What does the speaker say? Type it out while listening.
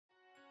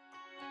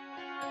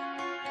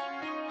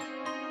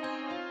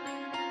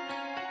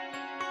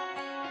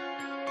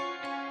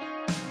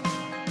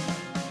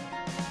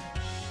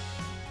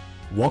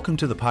Welcome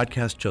to the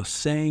podcast Just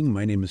Saying.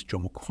 My name is Joe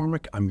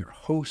McCormick. I'm your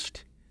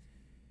host.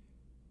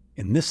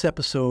 In this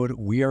episode,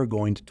 we are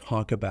going to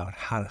talk about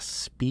how to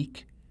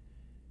speak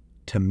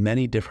to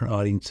many different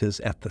audiences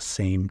at the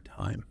same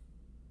time.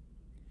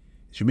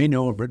 As you may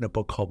know, I've written a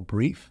book called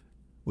Brief,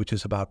 which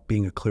is about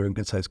being a clear and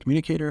concise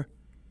communicator.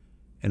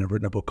 And I've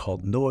written a book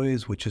called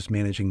Noise, which is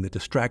managing the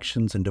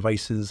distractions and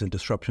devices and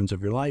disruptions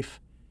of your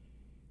life.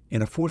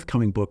 And a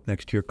forthcoming book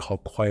next year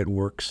called Quiet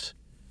Works,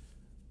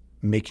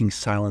 Making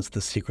Silence the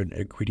Secret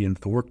Ingredient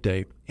of the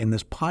Workday. And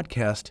this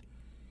podcast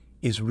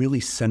is really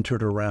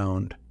centered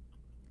around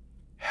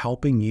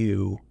helping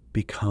you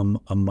become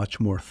a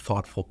much more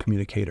thoughtful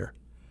communicator,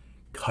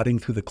 cutting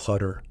through the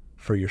clutter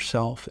for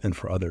yourself and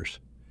for others.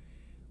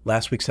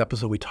 Last week's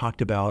episode, we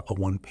talked about a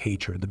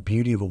one-pager, the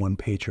beauty of a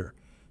one-pager,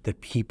 that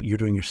you're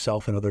doing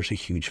yourself and others a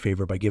huge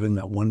favor by giving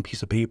that one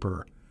piece of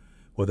paper,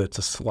 whether it's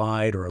a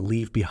slide or a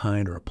leave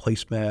behind or a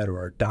placemat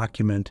or a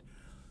document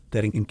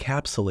that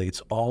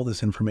encapsulates all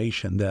this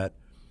information that,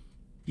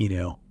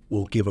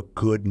 will give a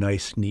good,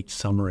 nice, neat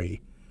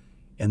summary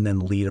and then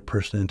lead a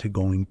person into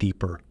going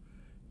deeper.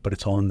 But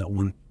it's all in that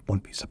one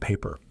piece of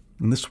paper.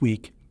 And this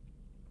week,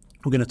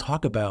 we're going to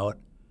talk about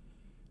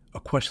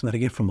a question that I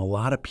get from a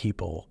lot of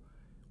people,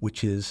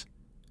 which is,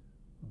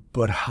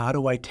 but how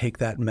do I take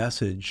that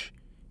message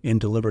and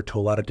deliver it to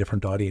a lot of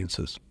different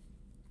audiences?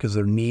 Because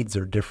their needs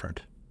are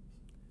different.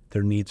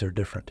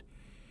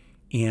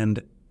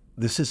 And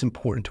this is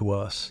important to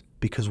us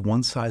because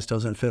one size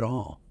doesn't fit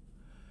all.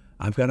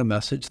 I've got a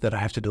message that I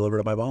have to deliver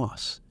to my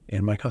boss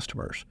and my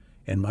customers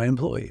and my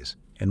employees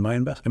and my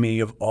investors.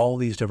 You have all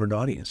these different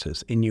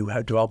audiences and you have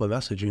to develop a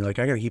message and you're like,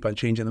 I got to keep on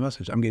changing the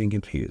message. I'm getting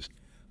confused.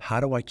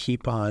 How do I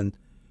keep on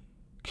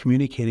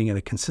communicating in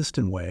a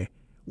consistent way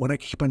when I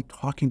keep on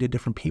talking to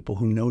different people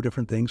who know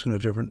different things and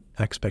have different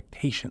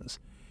expectations?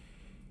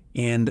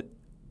 And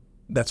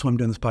that's why I'm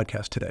doing this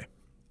podcast today.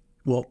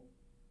 Well,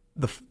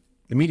 the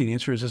immediate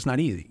answer is it's not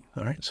easy,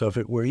 all right? So if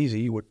it were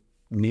easy, you would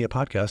need a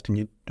podcast and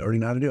you already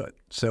know how to do it.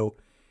 So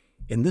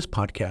in this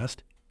podcast,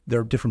 there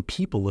are different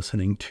people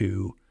listening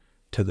to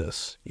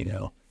this.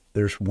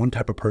 There's one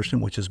type of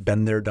person which has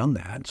been there, done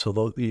that.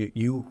 So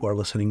you who are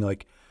listening,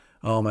 like,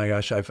 oh my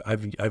gosh,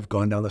 I've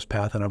gone down this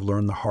path and I've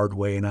learned the hard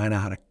way, and I know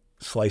how to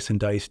slice and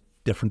dice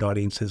different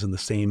audiences in the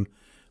same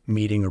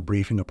meeting or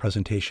briefing or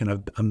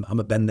presentation. I'm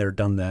a been there,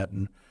 done that.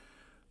 And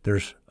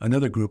there's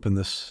another group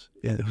who's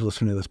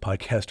listening to this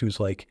podcast who's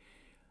like,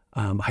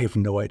 I have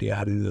no idea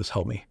how to do this.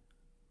 Help me,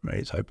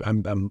 right? So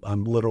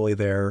I'm literally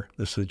there.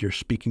 This is you're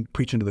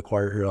preaching to the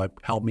choir here, like,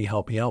 help me.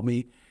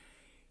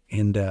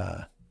 And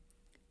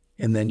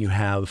then you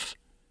have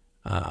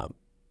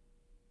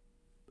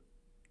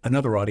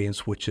another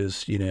audience, which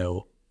is,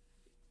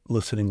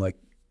 listening like,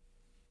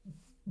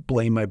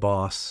 blame my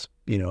boss,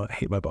 I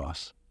hate my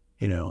boss,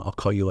 I'll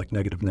call you like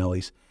negative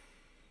Nellies,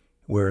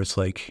 where it's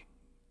like,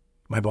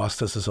 my boss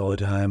does this all the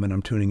time and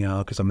I'm tuning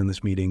out because I'm in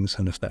these meetings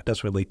and if that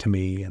does relate to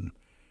me. And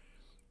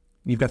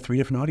you've got three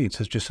different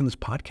audiences just in this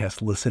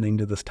podcast listening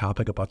to this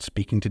topic about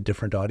speaking to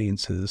different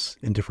audiences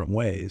in different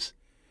ways,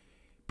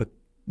 but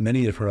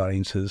many different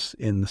audiences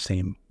in the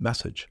same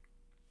message.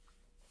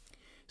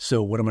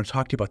 So what I'm going to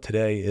talk to you about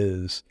today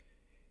is,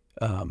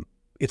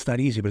 it's not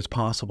easy, but it's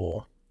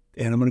possible.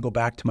 And I'm going to go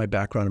back to my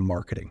background in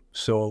marketing.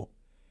 So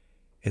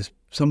as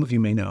some of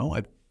you may know,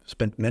 I've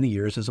spent many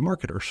years as a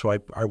marketer. So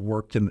I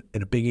worked in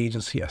a big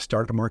agency. I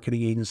started a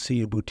marketing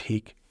agency, a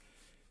boutique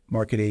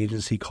marketing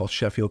agency called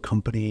Sheffield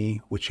Company,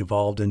 which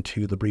evolved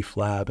into the Brief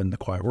Lab and the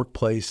Quiet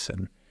Workplace.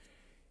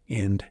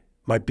 And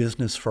my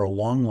business for a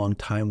long, long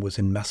time was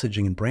in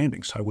messaging and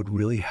branding. So I would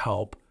really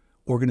help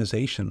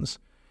organizations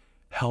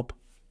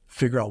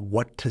figure out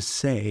what to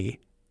say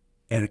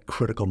at a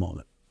critical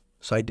moment.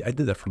 So I did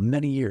that for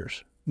many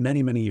years,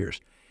 many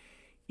years.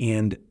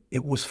 And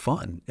it was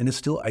fun. And I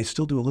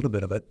still do a little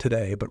bit of it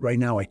today, but right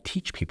now I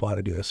teach people how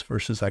to do this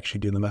versus actually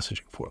doing the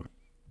messaging for them.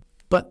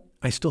 But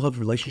I still have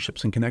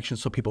relationships and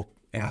connections. So people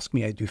ask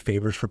me, I do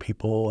favors for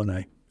people,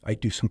 and I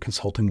do some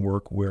consulting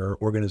work where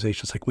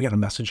organizations like, we got a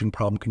messaging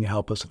problem, can you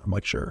help us? And I'm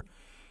like, sure.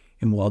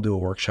 And I'll do a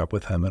workshop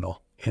with them and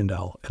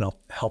I'll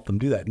help them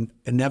do that. And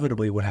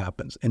inevitably what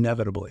happens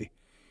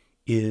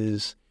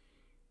is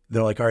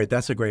they're like, all right,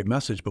 that's a great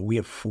message, but we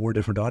have 4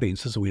 different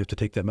audiences that we have to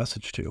take that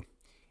message to.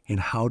 And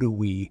how do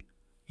we,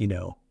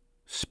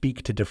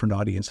 speak to different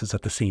audiences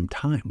at the same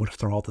time? What if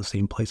they're all at the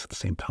same place at the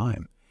same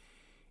time?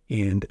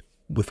 And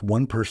with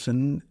one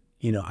person,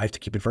 I have to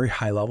keep it very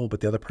high level, but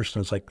the other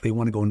person is like, they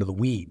want to go into the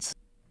weeds.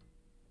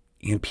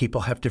 And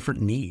people have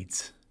different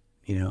needs.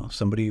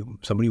 Somebody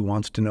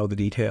wants to know the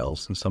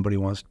details and somebody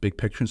wants big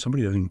picture and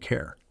somebody doesn't even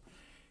care.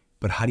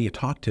 But how do you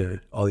talk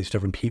to all these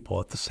different people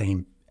at the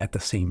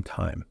same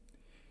time?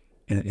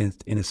 And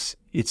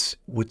it's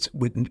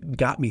what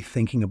got me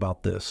thinking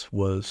about this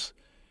was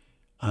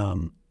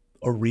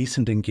a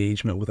recent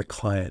engagement with a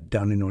client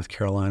down in North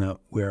Carolina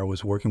where I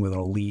was working with an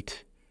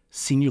elite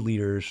senior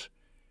leaders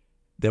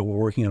that were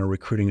working on a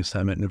recruiting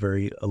assignment in a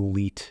very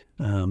elite,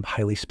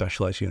 highly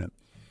specialized unit.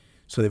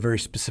 So they have a very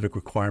specific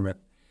requirement,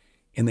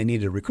 and they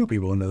needed to recruit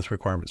people into this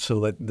requirement.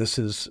 So that this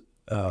is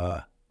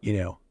you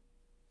know,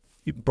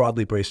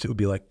 broadly braced, it would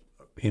be like,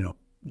 you know,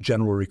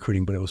 general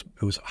recruiting, but it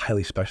was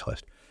highly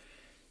specialized.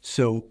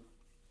 So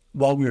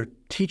while we were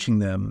teaching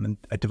them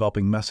and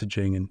developing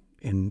messaging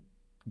and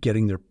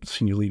getting their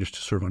senior leaders to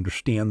sort of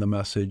understand the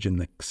message and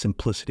the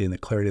simplicity and the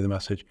clarity of the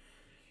message,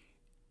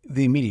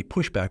 the immediate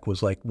pushback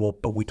was like, well,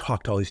 but we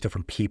talked to all these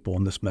different people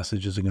and this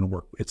message isn't going to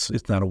work.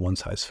 It's not a one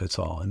size fits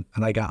all. And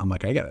I'm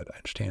like, I get it. I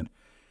understand.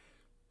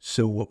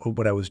 So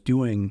what I was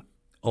doing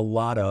a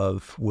lot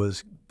of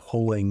was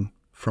pulling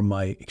from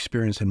my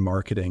experience in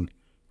marketing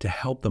to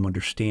help them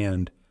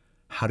understand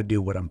how to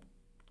do what I'm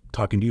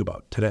talking to you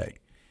about today,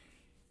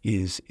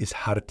 is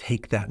how to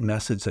take that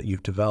message that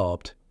you've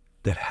developed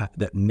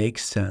that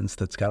makes sense,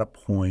 that's got a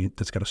point,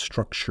 that's got a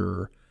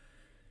structure,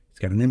 it's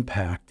got an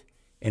impact,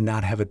 and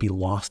not have it be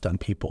lost on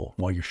people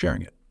while you're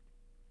sharing it.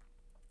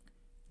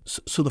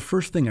 So the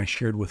first thing I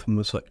shared with them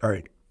was like, all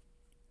right,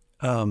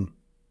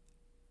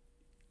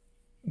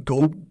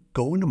 go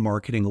into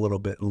marketing a little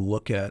bit and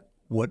look at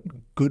what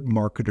good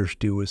marketers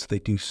do is they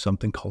do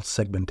something called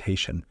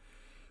segmentation,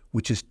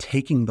 which is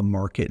taking the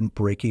market and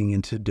breaking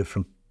into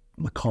different,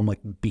 we call them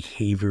like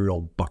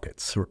behavioral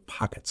buckets or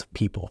pockets of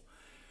people.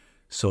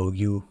 So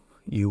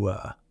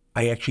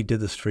I actually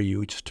did this for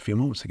you just a few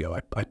moments ago.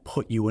 I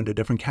put you into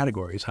different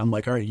categories. I'm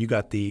like, all right, you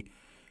got the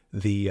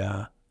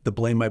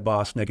blame my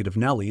boss negative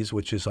Nellies,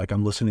 which is like,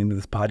 I'm listening to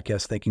this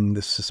podcast thinking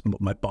this is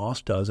what my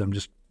boss does. I'm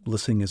just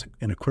listening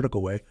in a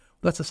critical way.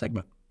 That's a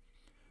segment.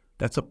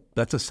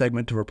 That's a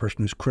segment of a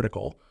person who's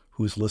critical,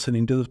 who's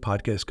listening to this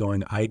podcast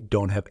going, I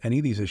don't have any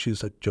of these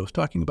issues that Joe's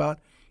talking about.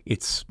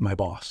 It's my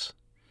boss.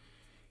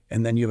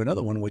 And then you have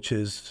another one, which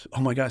is, oh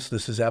my gosh,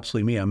 this is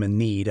absolutely me. I'm in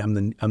need.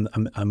 I'm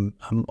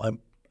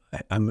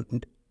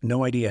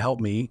no idea,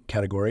 help me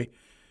category.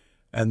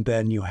 And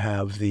then you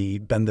have the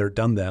been there,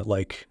 done that.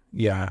 Like,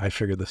 yeah, I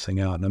figured this thing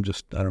out, and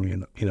I don't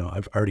even,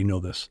 I've already know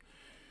this.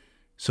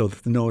 So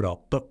the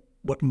know-it-all. But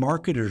what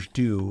marketers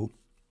do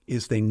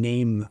is they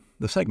name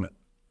the segment.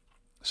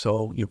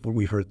 So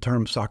we've heard the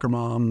term soccer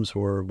moms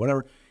or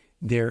whatever.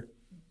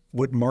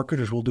 What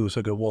marketers will do is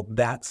they'll go, well,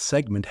 that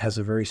segment has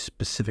a very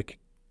specific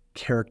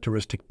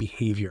characteristic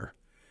behavior.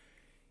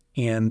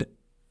 And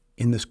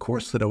in this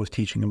course that I was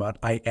teaching about,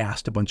 I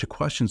asked a bunch of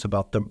questions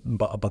about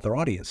their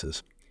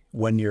audiences.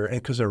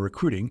 Because they're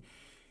recruiting,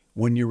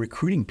 when you're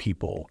recruiting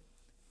people,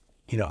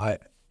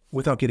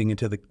 without getting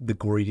into the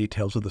gory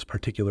details of this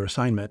particular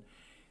assignment,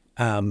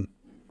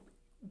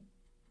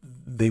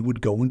 they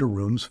would go into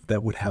rooms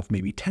that would have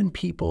maybe 10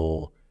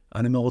 people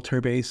on a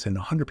military base and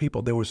 100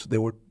 people. They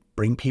would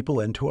bring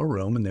people into a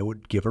room and they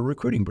would give a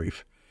recruiting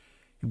brief.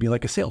 It'd be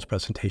like a sales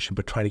presentation,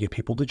 but try to get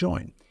people to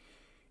join.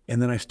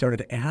 And then I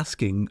started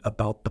asking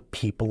about the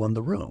people in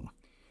the room.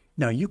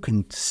 Now, you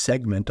can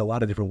segment a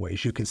lot of different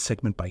ways. You can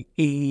segment by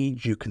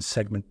age, you can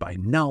segment by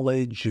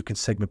knowledge, you can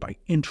segment by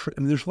interest.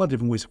 I mean, there's a lot of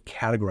different ways of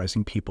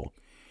categorizing people.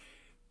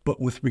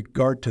 But with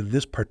regard to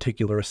this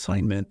particular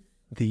assignment,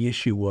 the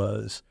issue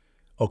was,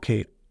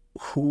 okay,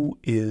 who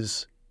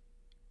is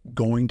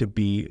going to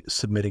be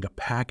submitting a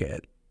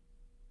packet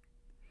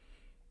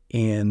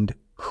and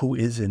who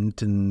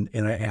isn't? And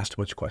I asked a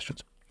bunch of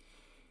questions.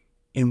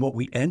 And what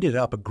we ended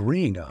up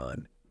agreeing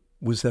on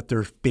was that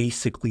there's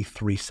basically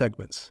 3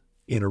 segments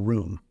in a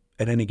room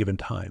at any given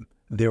time.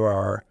 There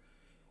are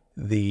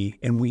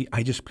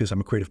because I'm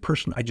a creative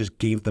person, I just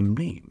gave them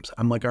names.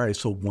 I'm like, all right,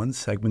 so one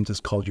segment is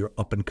called your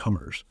up and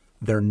comers.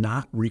 They're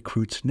not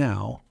recruits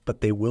now,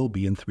 but they will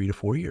be in 3 to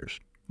 4 years,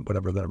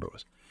 whatever the number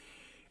was.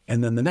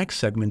 And then the next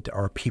segment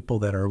are people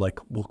that are like,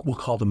 we'll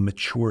call them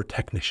mature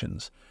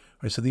technicians.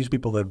 Right? So these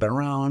people that have been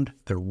around,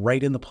 they're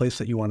right in the place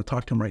that you want to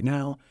talk to them right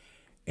now.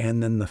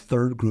 And then the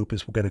third group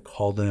is, we're going to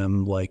call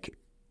them like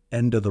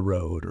end of the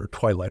road or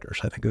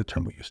twilighters. I think the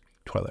term we use,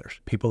 twilighters,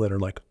 people that are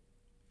like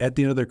at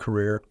the end of their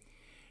career.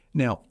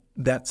 Now,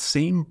 that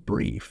same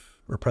brief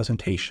or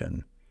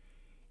presentation,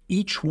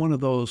 each one of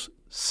those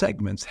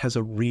segments has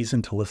a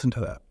reason to listen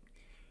to that.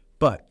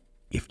 But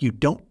if you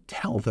don't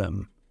tell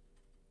them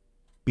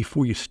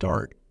before you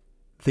start,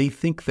 they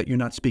think that you're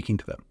not speaking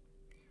to them.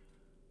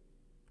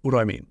 What do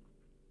I mean?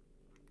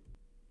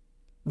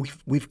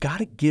 We've got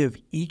to give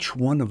each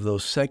one of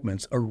those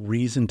segments a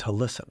reason to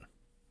listen.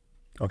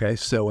 Okay,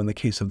 so in the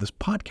case of this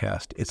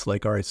podcast, it's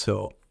like, all right,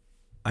 so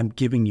I'm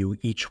giving you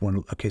each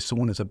one. Okay, so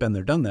one is I've been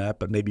there, done that,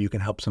 but maybe you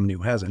can help somebody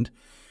who hasn't.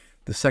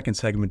 The second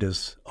segment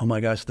is, oh my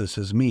gosh, this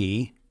is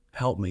me,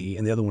 help me.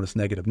 And the other one is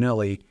negative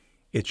Nelly,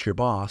 it's your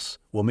boss.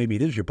 Well, maybe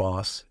it is your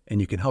boss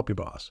and you can help your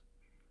boss.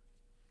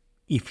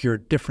 If you're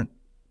different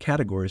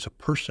categories of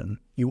person,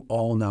 you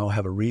all now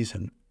have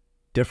a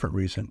different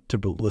reason to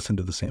listen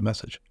to the same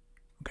message.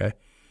 Okay.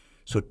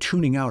 So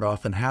tuning out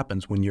often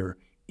happens when you're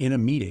in a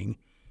meeting,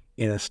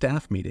 in a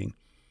staff meeting,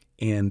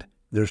 and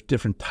there's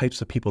different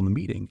types of people in the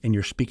meeting and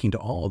you're speaking to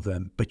all of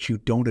them, but you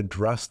don't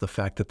address the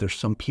fact that there's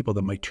some people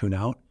that might tune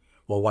out.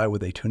 Well, why would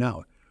they tune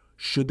out?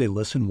 Should they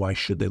listen? Why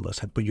should they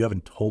listen? But you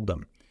haven't told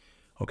them.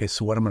 Okay.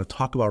 So what I'm going to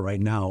talk about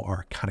right now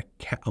are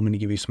I'm going to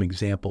give you some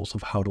examples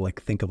of how to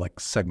think of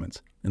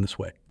segments in this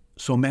way.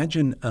 So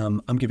imagine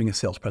I'm giving a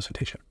sales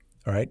presentation.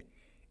 All right.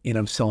 and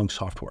I'm selling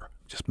software,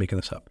 just making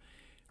this up,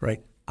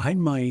 right? I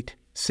might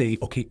say,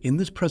 okay, in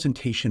this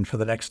presentation for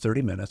the next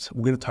 30 minutes,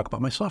 we're going to talk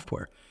about my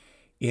software.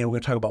 And we're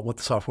going to talk about what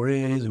the software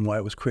is and why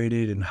it was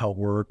created and how it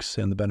works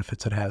and the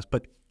benefits it has.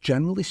 But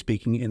generally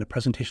speaking, in a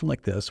presentation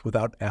like this,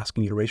 without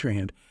asking you to raise your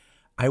hand,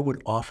 I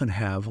would often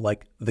have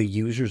like the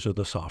users of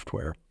the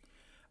software.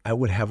 I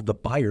would have the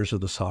buyers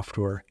of the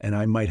software, and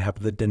I might have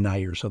the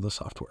deniers of the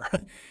software.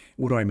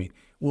 What do I mean?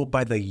 Well,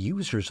 by the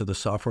users of the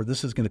software,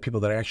 this is going to be people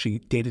that actually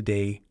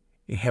day-to-day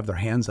have their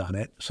hands on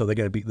it. So they're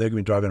going to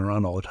be driving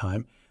around all the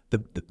time.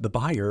 The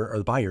buyer or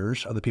the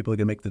buyers are the people who are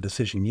going to make the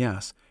decision,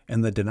 yes.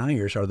 And the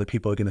deniers are the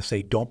people who are going to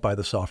say, don't buy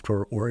the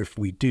software, or if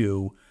we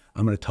do,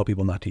 I'm going to tell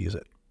people not to use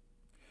it.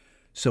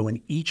 So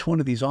in each one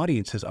of these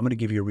audiences, I'm going to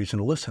give you a reason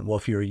to listen. Well,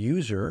 if you're a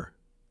user,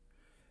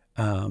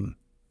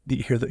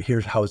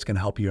 here's how it's going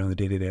to help you in the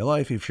day-to-day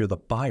life. If you're the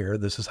buyer,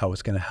 this is how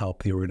it's going to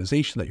help the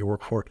organization that you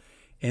work for.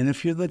 And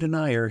if you're the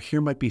denier, here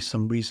might be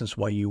some reasons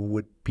why you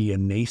would be a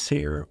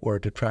naysayer or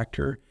a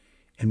detractor,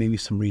 and maybe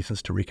some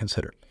reasons to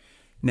reconsider.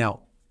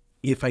 Now,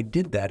 if I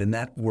did that, and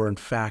that were in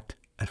fact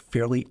a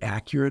fairly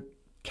accurate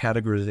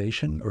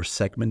categorization or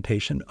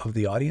segmentation of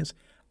the audience,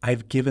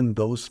 I've given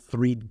those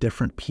three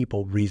different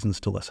people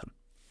reasons to listen,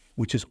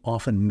 which is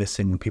often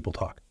missing when people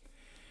talk.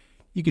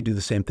 You could do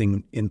the same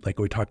thing in, like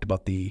we talked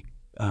about, the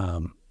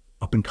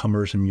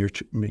up-and-comers and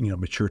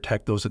mature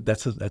tech.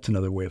 That's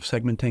another way of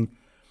segmenting.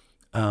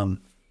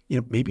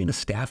 Maybe in a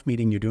staff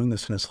meeting, you're doing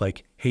this and it's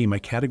like, hey, my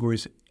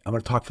categories, I'm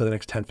going to talk for the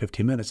next 10,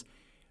 15 minutes.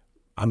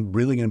 I'm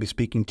really going to be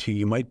speaking to you.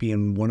 You might be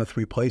in one of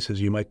three places.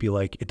 You might be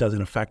like, it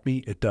doesn't affect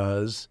me. It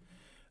does.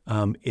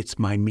 It's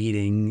my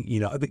meeting.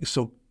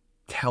 So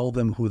tell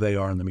them who they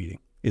are in the meeting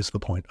is the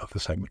point of the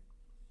segment.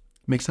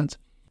 Make sense?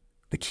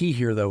 The key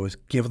here, though, is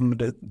give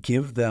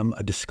them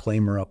a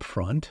disclaimer up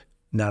front,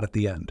 not at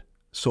the end.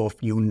 So if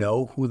you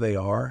know who they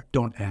are,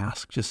 don't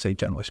ask. Just say,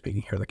 generally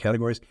speaking, here are the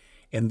categories.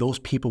 And those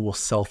people will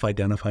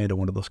self-identify into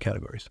one of those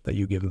categories that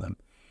you give them.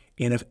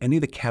 And if any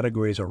of the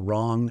categories are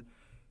wrong,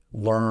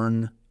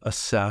 learn,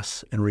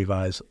 assess, and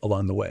revise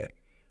along the way.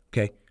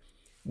 Okay?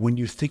 When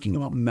you're thinking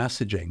about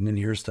messaging, and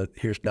here's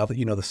now that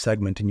you know the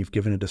segment and you've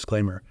given a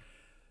disclaimer,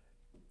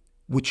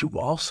 what you've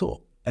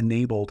also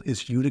enabled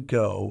is you to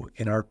go,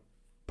 in our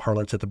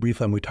parlance at the Brief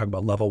Line, we talk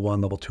about level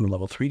 1, level 2, and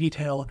level 3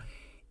 detail.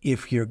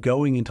 If you're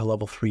going into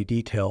level 3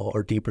 detail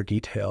or deeper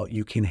detail,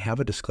 you can have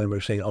a disclaimer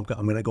saying, I'm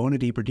going to go into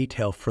deeper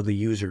detail for the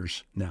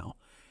users now.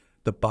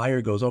 The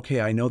buyer goes,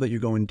 okay, I know that you're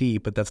going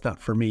deep, but that's not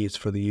for me, it's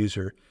for the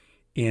user.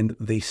 And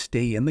they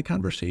stay in the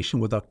conversation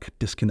without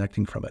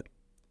disconnecting from it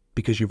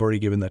because you've already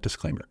given that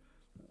disclaimer.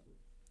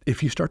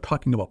 If you start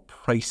talking about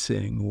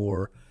pricing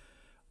or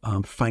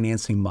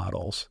financing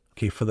models,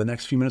 okay, for the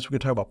next few minutes, we're going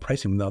to talk about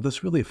pricing. Now,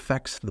 this really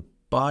affects the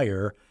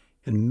buyer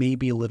and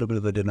maybe a little bit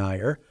of the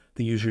denier.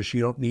 The users,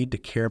 you don't need to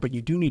care, but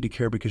you do need to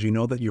care because you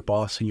know that your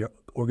boss and your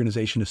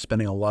organization is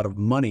spending a lot of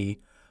money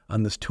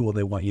on this tool.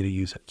 They want you to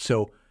use it.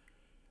 So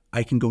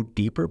I can go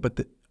deeper,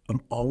 but I'm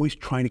always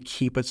trying to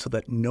keep it so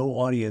that no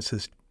audience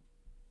is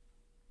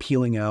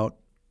peeling out,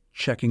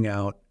 checking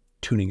out,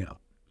 tuning out.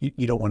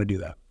 You don't want to do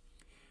that.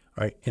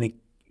 All right. And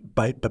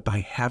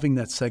by having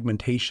that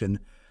segmentation,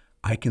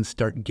 I can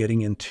start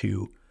getting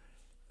into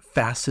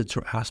facets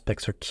or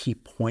aspects or key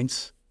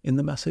points in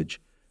the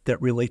message that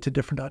relate to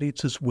different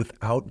audiences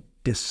without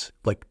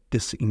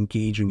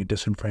disengaging and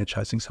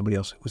disenfranchising somebody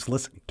else who's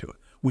listening to it,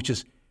 which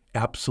is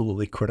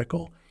absolutely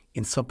critical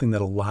and something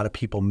that a lot of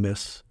people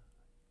miss,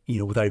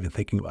 without even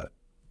thinking about it.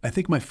 I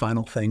think my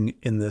final thing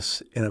in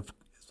this, and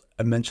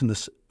I mentioned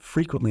this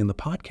frequently in the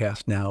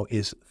podcast now,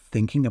 is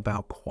thinking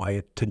about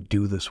quiet to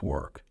do this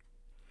work.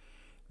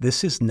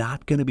 This is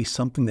not going to be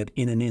something that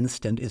in an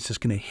instant is just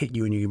going to hit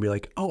you and you're going to be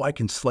like, oh, I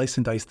can slice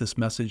and dice this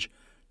message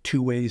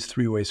 2 ways,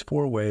 3 ways,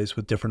 4 ways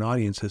with different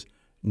audiences.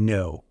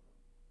 No.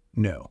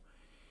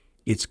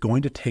 It's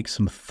going to take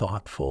some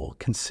thoughtful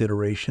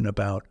consideration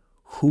about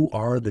who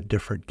are the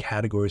different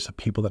categories of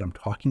people that I'm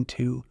talking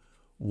to,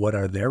 what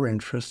are their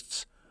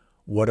interests,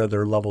 what are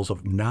their levels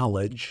of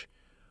knowledge,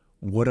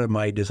 what are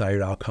my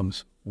desired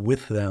outcomes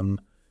with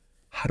them,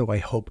 how do I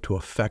hope to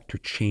affect or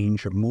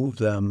change or move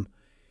them.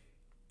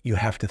 You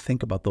have to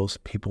think about those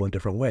people in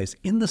different ways,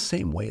 in the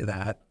same way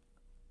that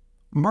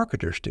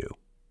marketers do.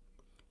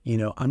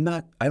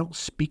 I don't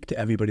speak to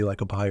everybody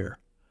like a buyer.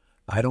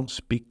 I don't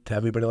speak to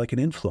everybody like an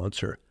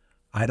influencer.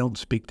 I don't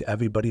speak to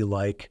everybody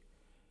like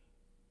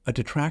a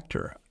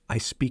detractor. I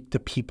speak to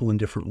people in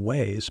different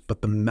ways,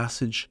 but the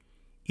message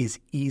is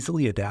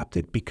easily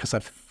adapted because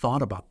I've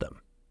thought about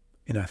them.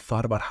 And I've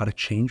thought about how to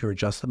change or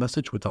adjust the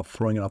message without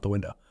throwing it out the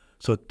window.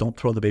 So don't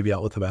throw the baby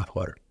out with the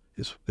bathwater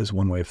is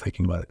one way of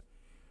thinking about it.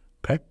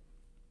 Okay?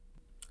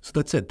 So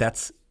that's it.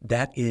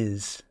 That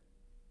is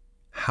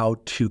how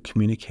to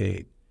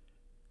communicate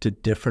to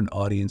different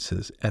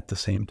audiences at the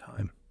same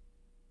time.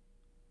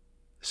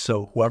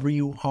 So whoever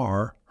you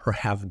are or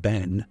have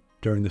been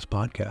during this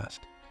podcast,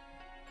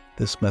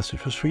 this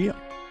message was for you.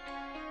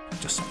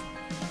 Just saying.